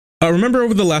Remember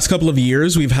over the last couple of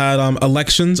years, we've had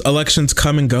elections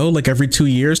come and go like every 2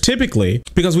 years, typically,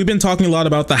 because we've been talking a lot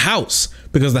about the House,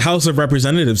 because the House of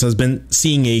Representatives has been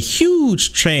seeing a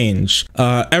huge change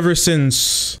ever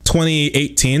since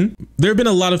 2018. There have been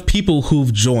a lot of people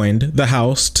who've joined the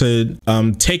House to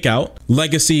take out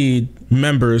legacy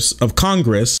members of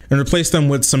Congress and replace them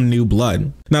with some new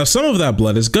blood. Now, some of that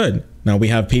blood is good. Now we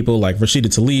have people like Rashida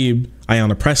Tlaib,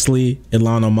 Ayanna Pressley,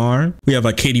 Ilhan Omar. We have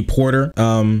Katie Porter.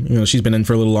 She's been in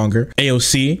for a little longer.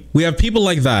 AOC. We have people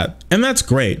like that, and that's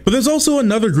great. But there's also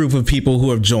another group of people who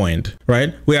have joined,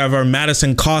 right? We have our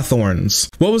Madison Cawthorns.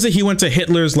 What was it? He went to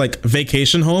Hitler's like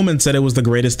vacation home and said it was the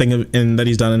greatest thing that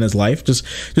he's done in his life.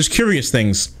 Just curious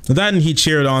things. That, and he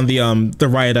cheered on the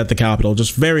riot at the Capitol.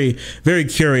 Just very, very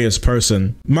curious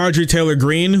person. Marjorie Taylor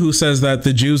Greene, who says that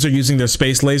the Jews are using their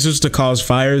space lasers to cause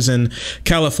fires in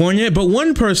California. But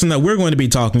one person that we're going to be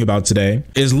talking about today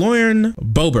is Lauren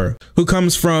Boebert, who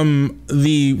comes from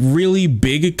the really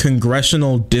big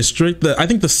congressional district, I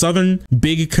think the southern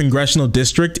big congressional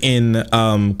district in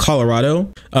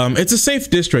Colorado. It's a safe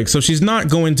district, so she's not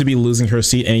going to be losing her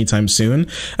seat anytime soon,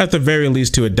 at the very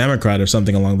least to a Democrat or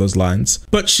something along those lines.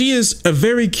 But she is a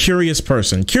very curious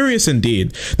person, curious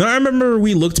indeed. Now, I remember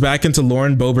we looked back into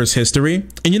Lauren Boebert's history,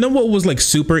 and you know what was like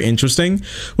super interesting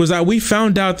was that we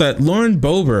found out that Lauren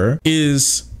Boebert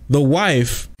is the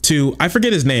wife to, I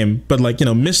forget his name, but like,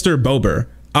 Mr. Boebert,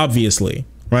 obviously,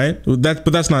 right? But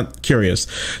that's not curious.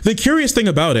 The curious thing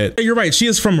about it, you're right, she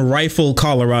is from Rifle,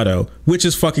 Colorado, which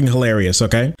is fucking hilarious,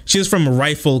 okay? She is from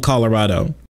Rifle,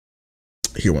 Colorado.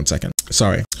 Here, one second.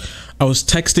 Sorry. I was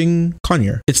texting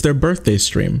Conyer. It's their birthday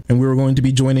stream, and we were going to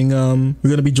be joining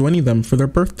them for their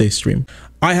birthday stream.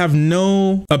 I have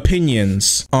no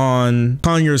opinions on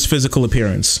Conyer's physical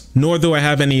appearance, nor do I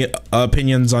have any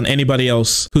opinions on anybody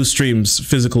else who streams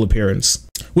physical appearance.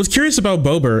 What's curious about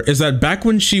Boebert is that back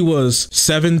when she was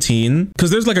 17, because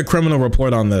there's like a criminal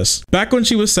report on this, back when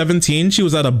she was 17, she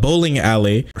was at a bowling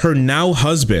alley. Her now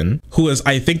husband, who is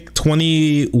I think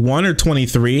 21 or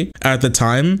 23 at the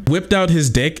time, whipped out his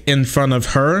dick in front of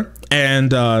her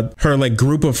and her like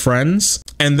group of friends,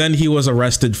 and then he was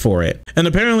arrested for it. And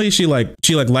apparently she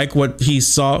liked what she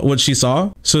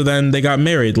saw, so then they got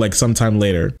married like sometime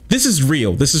later. This is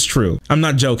real, this is true, I'm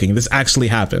not joking, this actually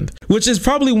happened, which is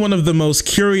probably one of the most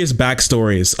curious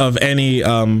backstories of any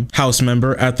House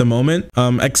member at the moment,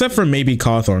 except for maybe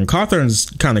Cawthorn. Cawthorn's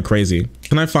kind of crazy.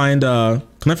 Can I find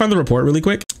the report really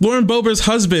quick? Lauren Boebert's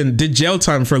husband did jail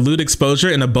time for lewd exposure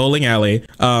in a bowling alley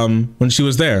when she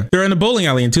was there. They're in a bowling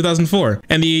alley in 2004,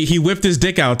 and he whipped his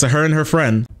dick out to her and her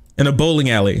friend in a bowling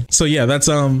alley. So yeah, that's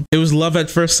it was love at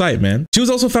first sight, man. She was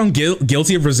also found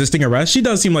guilty of resisting arrest. She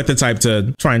does seem like the type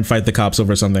to try and fight the cops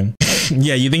over something.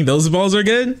 Yeah, you think those balls are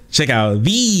good? Check out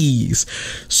these.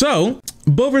 So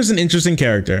Boebert's an interesting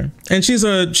character, and she's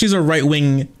a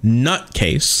right-wing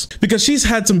nutcase because she's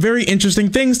had some very interesting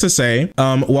things to say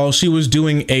while she was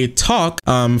doing a talk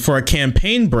for a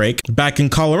campaign break back in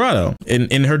Colorado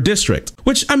in her district,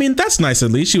 which, I mean, that's nice.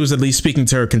 At least she was at least speaking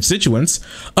to her constituents.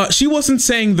 She wasn't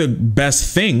saying the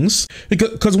best things,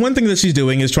 because one thing that she's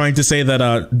doing is trying to say that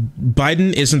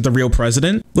Biden isn't the real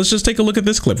president. Let's just take a look at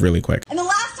this clip really quick. And the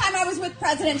last time I was with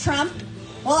President Trump,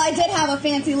 well, I did have a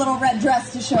fancy little red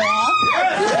dress to show off.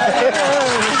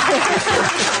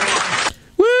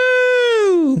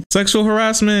 Woo! Sexual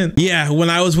harassment. Yeah, when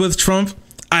I was with Trump,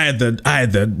 I had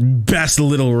the best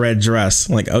little red dress.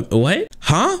 Like, what?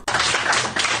 Huh?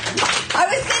 I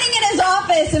was sitting in his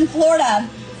office in Florida,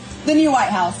 the new White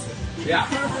House. Yeah.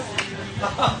 The real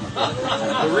White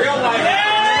House. The real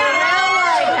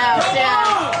White House,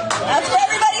 yeah. That's where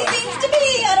everybody seems to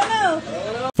be. I don't know.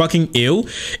 Fucking ew.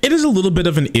 It is a little bit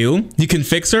of an ew. You can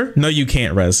fix her? No, you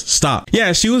can't, Rez. Stop.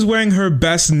 Yeah, she was wearing her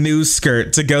best news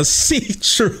skirt to go see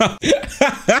Trump.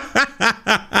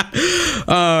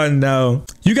 Oh no.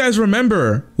 You guys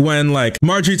remember when like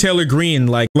Marjorie Taylor Greene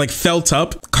like felt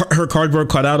up her cardboard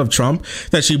cutout of Trump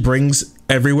that she brings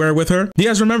everywhere with her? You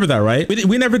guys remember that, right?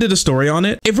 We never did a story on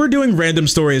it. If we're doing random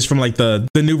stories from like the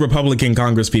new Republican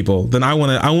Congress people, then I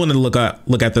want to look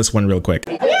at this one real quick.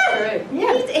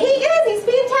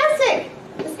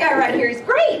 Right here, he's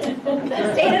great.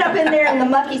 Standing up in there in the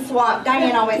mucky swamp.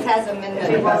 Diane always has him in the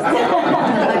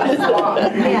mucky swamp.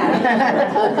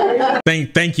 Yeah.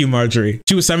 Thank you, Marjorie.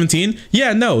 She was 17?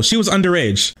 Yeah, no, she was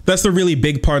underage. That's the really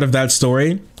big part of that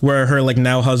story, where her like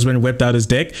now husband whipped out his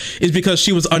dick, is because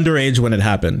she was underage when it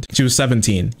happened. She was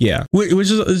 17. Yeah,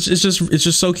 which is it's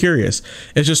just so curious.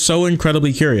 It's just so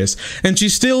incredibly curious. And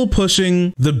she's still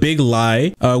pushing the big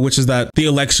lie, which is that the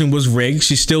election was rigged.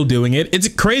 She's still doing it. It's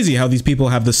crazy how these people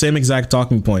have the same exact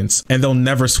talking points and they'll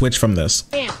never switch from this.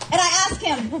 this. And I asked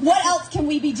him, what else can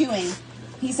we be doing?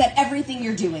 He said, everything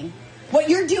you're doing. What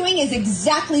you're doing is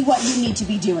exactly what you need to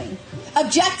be doing.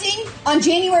 Objecting on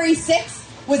January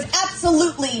 6th was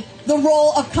absolutely the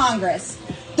role of Congress.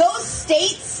 Those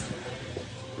states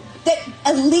that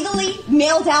illegally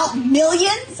mailed out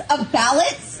millions of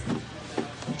ballots,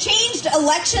 changed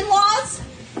election laws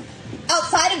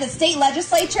outside of the state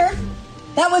legislature,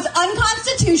 that was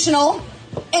unconstitutional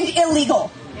and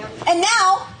illegal. And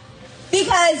now,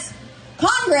 because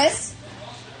Congress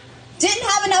didn't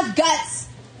have enough guts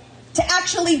to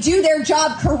actually do their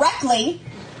job correctly,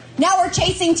 now we're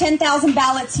chasing 10,000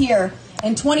 ballots here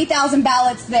and 20,000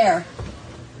 ballots there.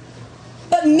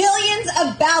 But millions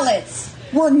of ballots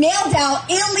were mailed out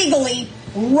illegally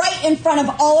right in front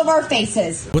of all of our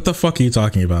faces. What the fuck are you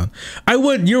talking about?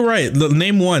 You're right.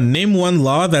 Name one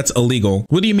law that's illegal.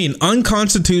 What do you mean?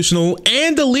 Unconstitutional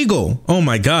and illegal. Oh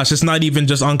my gosh, it's not even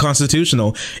just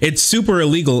unconstitutional. It's super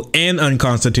illegal and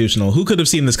unconstitutional. Who could have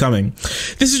seen this coming?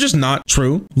 This is just not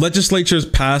true. Legislatures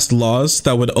passed laws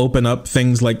that would open up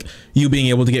things like you being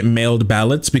able to get mailed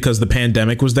ballots because the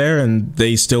pandemic was there and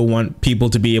they still want people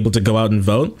to be able to go out and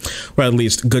vote, or at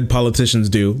least good politicians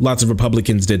do. Lots of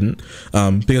Republicans didn't.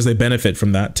 Because they benefit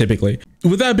from that typically.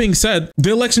 With that being said,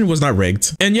 the election was not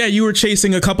rigged. And yeah, you were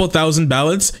chasing a couple thousand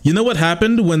ballots. You know what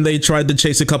happened when they tried to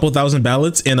chase a couple thousand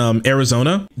ballots in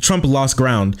Arizona? Trump lost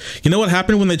ground. You know what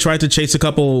happened when they tried to chase a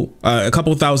couple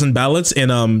thousand ballots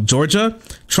in Georgia?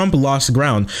 Trump lost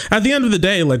ground. At the end of the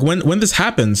day, like when this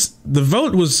happens, the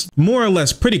vote was more or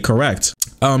less pretty correct.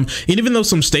 And even though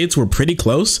some states were pretty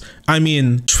close, I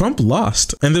mean, Trump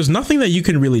lost. And there's nothing that you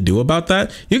can really do about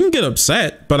that. You can get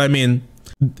upset, but I mean,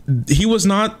 he was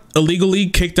not illegally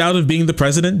kicked out of being the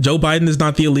president. Joe Biden is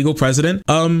not the illegal president.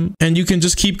 And you can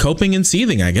just keep coping and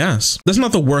seething, I guess. That's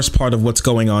not the worst part of what's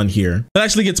going on here. It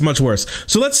actually gets much worse.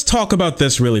 So let's talk about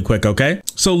this really quick, okay?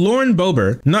 So Lauren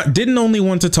Boebert didn't only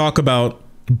want to talk about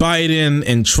Biden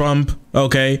and Trump,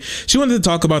 okay? She wanted to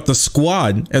talk about the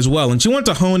squad as well. And she wanted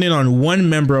to hone in on one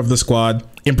member of the squad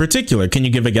in particular. Can you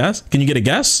give a guess? Can you get a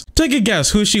guess? Take a guess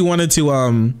who she wanted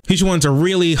to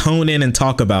really hone in and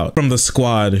talk about from the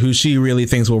squad, who she really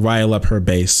thinks will rile up her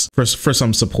base for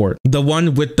some support. The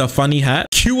one with the funny hat?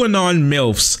 QAnon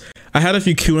MILFs. I had a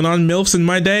few QAnon MILFs in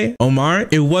my day. Omar?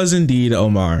 It was indeed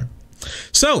Omar.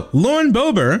 So Lauren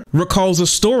Boebert recalls a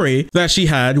story that she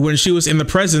had when she was in the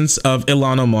presence of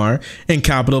Ilhan Omar and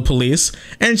Capitol Police,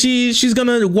 and she's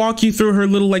gonna walk you through her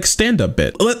little like stand-up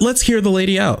bit. Let's hear the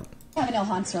lady out. I have an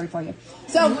Ilhan story for you.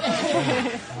 So,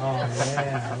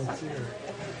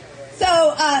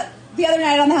 the other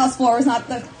night on the House floor was not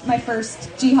my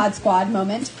first jihad squad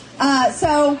moment. That's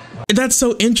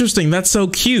so interesting. That's so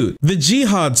cute. The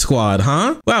jihad squad,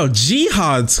 huh? Wow,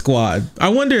 jihad squad. I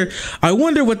wonder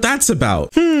what that's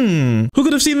about. Who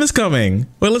could have seen this coming?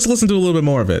 Well, let's listen to a little bit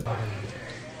more of it.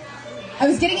 I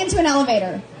was getting into an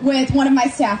elevator with one of my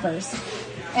staffers.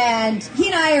 And he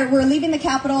and I we're leaving the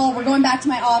Capitol, we're going back to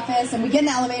my office, and we get in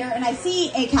the elevator, and I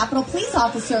see a Capitol police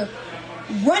officer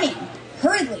running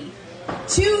hurriedly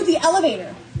to the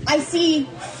elevator. I see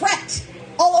fret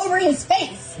all over his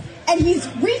face, and he's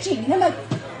reaching, and I'm like,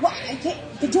 what?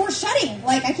 The door's shutting,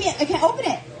 like, I can't open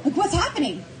it. Like, what's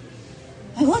happening?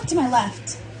 I look to my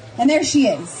left, and there she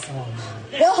is,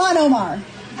 Ilhan Omar.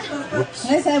 Oops.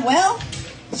 And I said, well,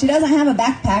 she doesn't have a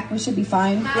backpack. We should be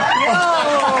fine.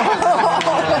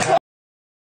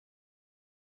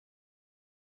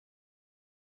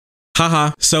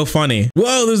 Haha, so funny.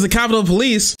 Whoa, there's the Capitol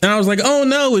Police. And I was like, oh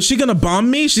no, is she gonna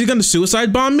bomb me? She's gonna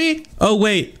suicide bomb me? Oh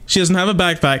wait, she doesn't have a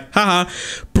backpack. Haha.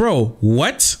 Bro,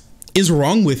 what is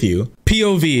wrong with you?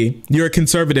 POV, you're a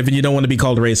conservative and you don't want to be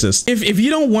called racist. If you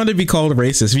don't want to be called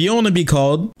racist, if you don't want to be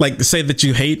called, like, say that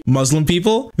you hate Muslim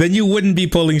people, then you wouldn't be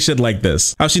pulling shit like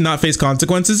this. How she not face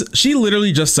consequences? She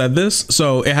literally just said this,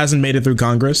 so it hasn't made it through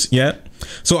Congress yet.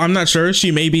 So I'm not sure.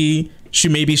 She may be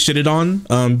shitted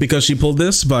on because she pulled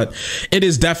this, but it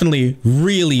is definitely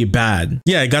really bad.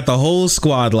 Yeah, it got the whole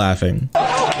squad laughing.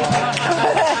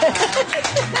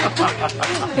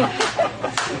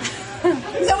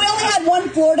 So we only had one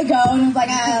floor to go, and I was like,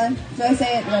 do I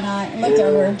say it or not? I looked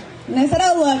over, and I said,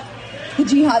 oh look, the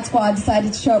jihad squad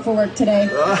decided to show up for work today.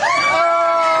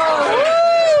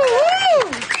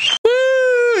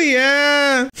 Woo,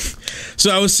 yeah.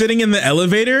 So I was sitting in the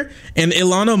elevator, and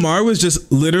Ilhan Omar was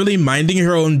just literally minding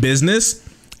her own business,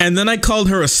 and then I called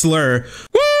her a slur.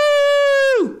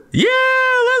 Woo! Yeah,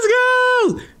 let's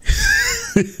go!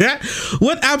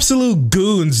 What absolute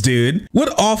goons, dude.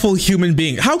 What awful human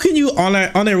being. How can you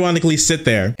unironically sit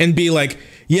there and be like,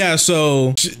 yeah,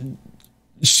 so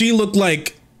she looked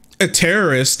like a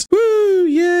terrorist. Woo,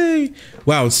 yay.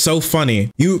 Wow, it's so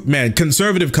funny. Man,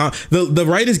 conservative the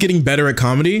right is getting better at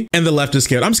comedy and the left is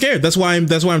scared. I'm scared. That's why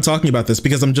I'm talking about this,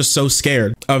 because I'm just so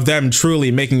scared of them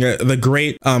truly making the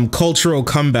great cultural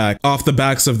comeback off the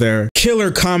backs of their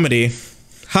killer comedy.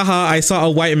 Haha, I saw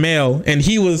a white male and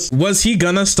was he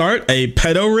gonna start a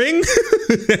pedo ring?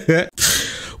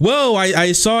 Whoa,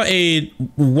 I saw a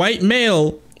white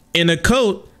male in a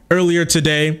coat earlier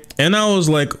today and I was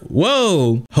like,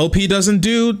 whoa, hope he doesn't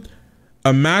do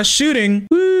a mass shooting.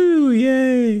 Woo,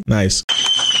 yay. Nice.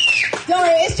 Don't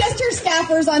worry, it's just her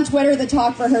staffers on Twitter that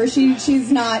talk for her.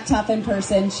 She's not tough in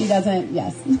person. She doesn't,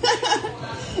 yes.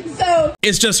 So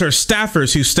it's just her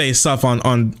staffers who stay tough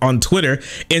on Twitter.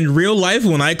 In real life,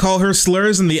 when I call her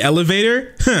slurs in the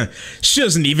elevator, she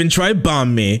doesn't even try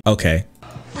bomb me. Okay.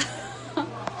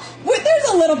 There's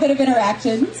a little bit of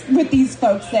interaction with these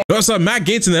folks there. I saw Matt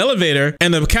Gaetz in the elevator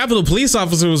and the Capitol police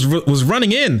officer was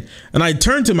running in and I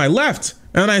turned to my left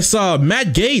and I saw Matt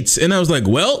Gaetz and I was like,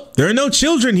 well, there are no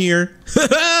children here.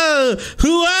 What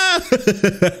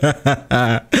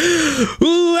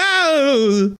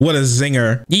a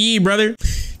zinger. Yee, brother.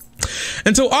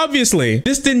 And so obviously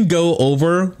this didn't go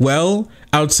over well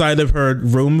outside of her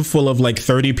room full of like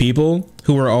 30 people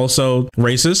who were also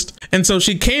racist. And so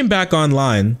she came back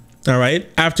online, all right,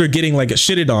 after getting like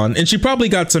shitted on, and she probably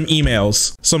got some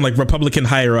emails, some like Republican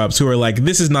higher ups who are like,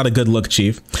 this is not a good look,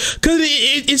 chief. Cause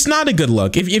it's not a good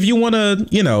look. If you want to,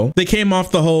 you know, they came off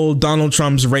the whole Donald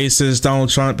Trump's racist, Donald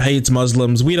Trump hates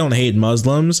Muslims. We don't hate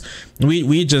Muslims.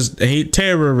 We just hate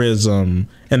terrorism.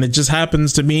 And it just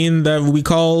happens to mean that we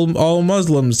call all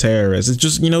Muslims terrorists. It's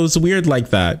just, you know, it's weird like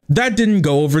that. That didn't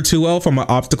go over too well from an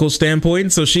optical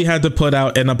standpoint. So she had to put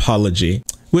out an apology,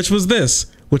 which was this,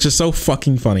 which is so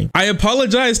fucking funny. I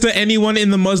apologize to anyone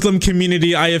in the Muslim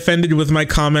community I offended with my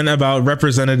comment about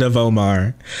Representative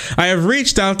Omar. I have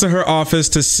reached out to her office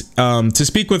to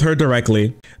speak with her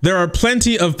directly. There are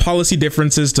plenty of policy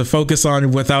differences to focus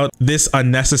on without this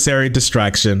unnecessary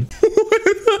distraction.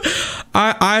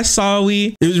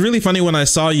 It was really funny when I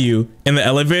saw you in the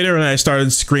elevator and I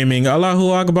started screaming Allahu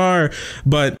Akbar.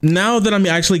 But now that I'm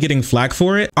actually getting flack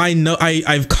for it, I know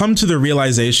I've come to the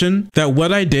realization that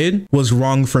what I did was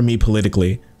wrong for me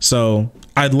politically. So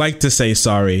I'd like to say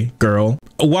sorry, girl.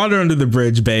 Water under the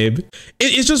bridge, babe.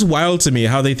 It's just wild to me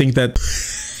how they think that.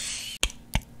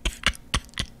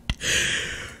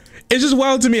 It's just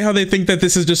wild to me how they think that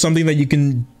this is just something that you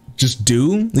can just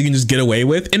do, you can just get away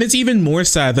with. And it's even more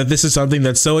sad that this is something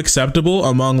that's so acceptable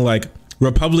among like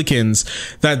Republicans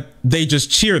that they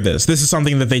just cheer this. This is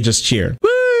something that they just cheer.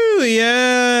 Woo,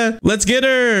 yeah, let's get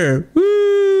her.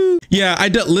 Woo. Yeah,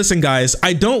 listen, guys,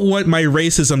 I don't want my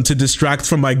racism to distract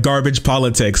from my garbage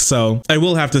politics, so I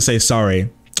will have to say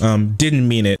sorry. Didn't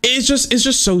mean it. It's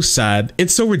just so sad.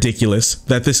 It's so ridiculous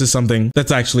that this is something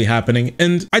that's actually happening.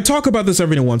 And I talk about this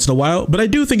every once in a while, but I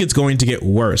do think it's going to get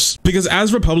worse because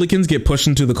as Republicans get pushed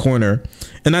into the corner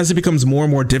and as it becomes more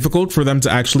and more difficult for them to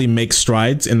actually make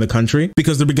strides in the country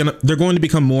because they're going to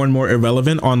become more and more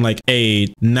irrelevant on like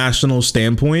a national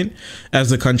standpoint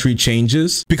as the country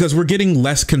changes because we're getting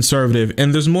less conservative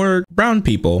and there's more brown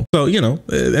people. So, you know,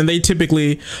 and they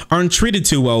typically aren't treated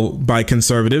too well by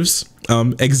conservatives.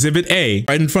 Exhibit A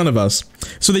right in front of us.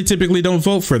 So they typically don't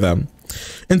vote for them.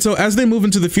 And so as they move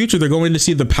into the future, they're going to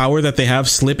see the power that they have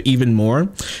slip even more.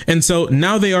 And so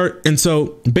now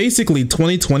basically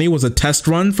 2020 was a test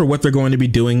run for what they're going to be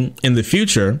doing in the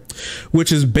future,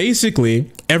 which is basically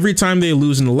every time they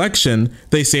lose an election,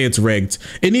 they say it's rigged.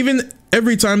 And even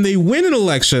every time they win an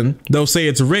election, they'll say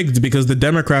it's rigged because the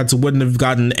Democrats wouldn't have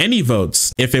gotten any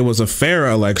votes if it was a fair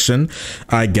election,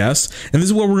 I guess. And this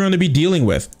is what we're going to be dealing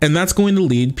with. And that's going to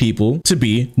lead people to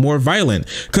be more violent.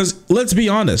 Because let's be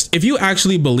honest, if you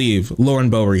actually believe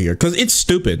Lauren Boebert here, because it's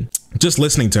stupid just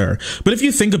listening to her. But if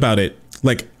you think about it,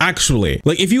 like actually,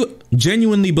 like if you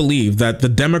genuinely believe that the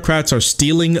Democrats are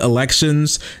stealing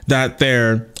elections, that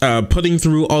they're putting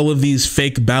through all of these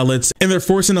fake ballots and they're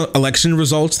forcing election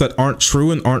results that aren't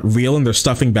true and aren't real and they're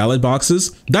stuffing ballot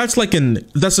boxes, that's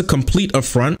a complete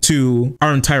affront to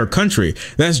our entire country.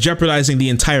 That's jeopardizing the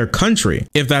entire country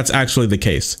if that's actually the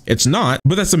case. It's not,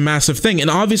 but that's a massive thing. And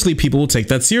obviously people will take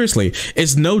that seriously.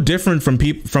 It's no different from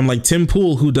like Tim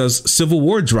Pool, who does Civil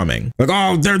War drumming. Like,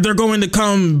 oh, they're going to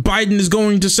come. Biden is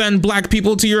going to send black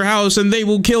people to your house and they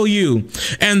will kill you.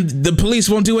 And the police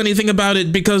won't do anything about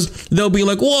it because they'll be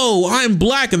like, whoa, I'm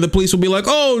black. And the police will be like,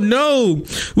 oh no,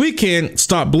 we can't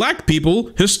stop black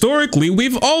people. Historically,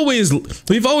 we've always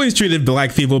treated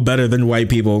black people better than white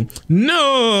people.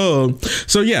 No.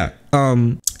 So yeah,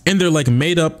 in their like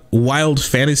made up wild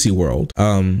fantasy world,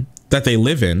 that they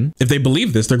live in, if they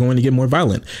believe this, they're going to get more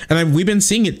violent. And we've been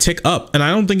seeing it tick up, and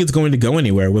I don't think it's going to go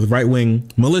anywhere with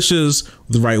right-wing militias,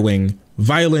 with right-wing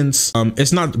violence.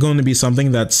 It's not going to be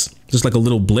something that's just like a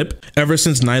little blip. Ever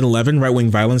since 9/11,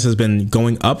 right-wing violence has been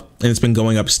going up, and it's been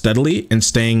going up steadily and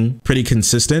staying pretty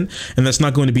consistent. And that's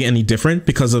not going to be any different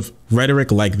because of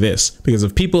rhetoric like this, because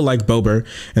of people like Boebert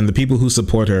and the people who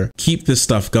support her keep this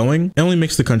stuff going. It only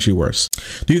makes the country worse.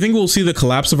 Do you think we'll see the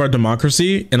collapse of our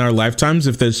democracy in our lifetimes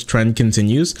if this trend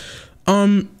continues?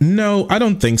 No, I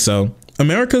don't think so.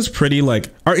 America's pretty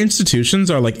our institutions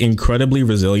are incredibly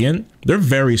resilient. They're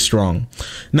very strong.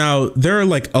 Now, there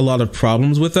are a lot of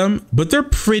problems with them, but they're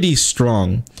pretty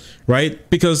strong, right?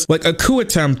 Because a coup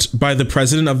attempt by the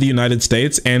president of the United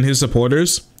States and his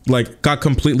supporters got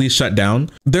completely shut down.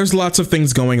 There's lots of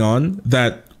things going on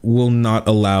that will not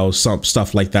allow some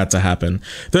stuff like that to happen.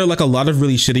 There are a lot of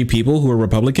really shitty people who are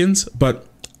Republicans, but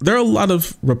there are a lot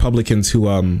of Republicans who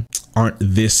aren't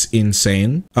this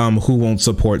insane, who won't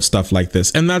support stuff like this.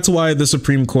 And that's why the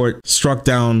Supreme Court struck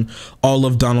down all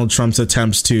of Donald Trump's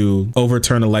attempts to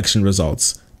overturn election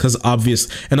results. Because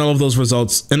and all of those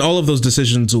results and all of those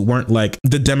decisions weren't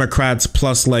the Democrats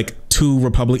plus 2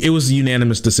 Republicans. It was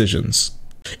unanimous decisions.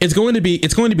 It's going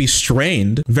to be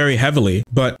strained very heavily,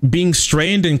 but being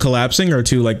strained and collapsing are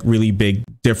two really big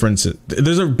differences.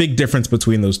 There's a big difference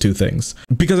between those two things,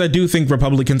 because I do think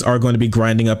Republicans are going to be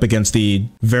grinding up against the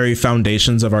very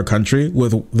foundations of our country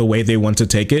with the way they want to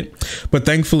take it. But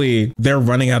thankfully they're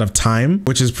running out of time,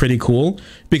 which is pretty cool,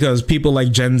 because people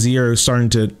like Gen Z are starting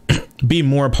to be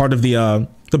more a part of the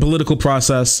political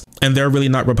process, and they're really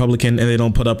not Republican, and they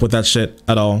don't put up with that shit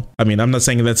at all. I mean, I'm not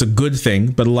saying that's a good thing,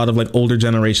 but a lot of older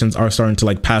generations are starting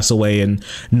to pass away and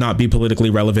not be politically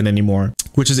relevant anymore,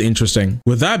 which is interesting.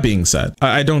 With that being said,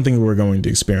 I don't think we're going to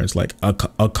experience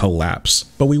a collapse,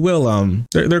 but we will.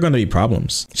 There are going to be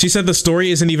problems. She said the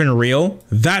story isn't even real.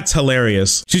 That's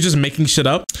hilarious. She's just making shit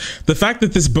up. The fact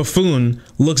that this buffoon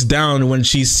looks down when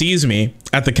she sees me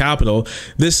at the Capitol,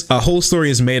 this whole story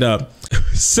is made up.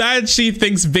 Sad she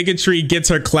thinks bigotry gets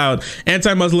her clout.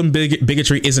 Anti-Muslim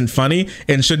bigotry isn't funny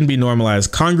and shouldn't be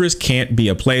normalized. Congress can't be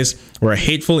a place where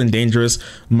hateful and dangerous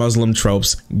Muslim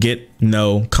tropes get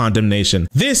no condemnation.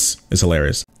 This is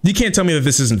hilarious. You can't tell me that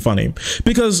this isn't funny,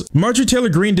 because Marjorie Taylor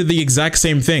Greene did the exact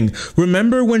same thing.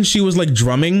 Remember when she was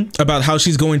drumming about how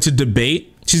she's going to debate?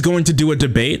 She's going to do a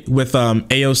debate with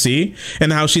AOC,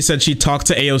 and how she said she talked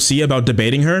to AOC about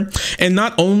debating her. And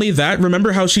not only that,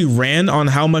 remember how she ran on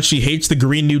how much she hates the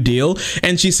Green New Deal,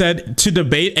 and she said, to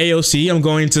debate AOC, I'm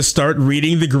going to start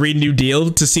reading the Green New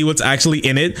Deal to see what's actually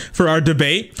in it for our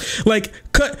debate.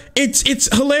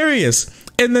 It's hilarious.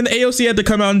 And then AOC had to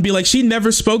come out and be like, she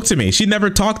never spoke to me. She never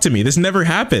talked to me. This never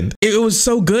happened. It was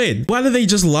so good. Why do they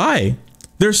just lie?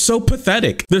 They're so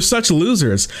pathetic. They're such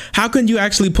losers. How can you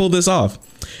actually pull this off?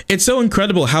 It's so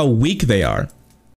incredible how weak they are.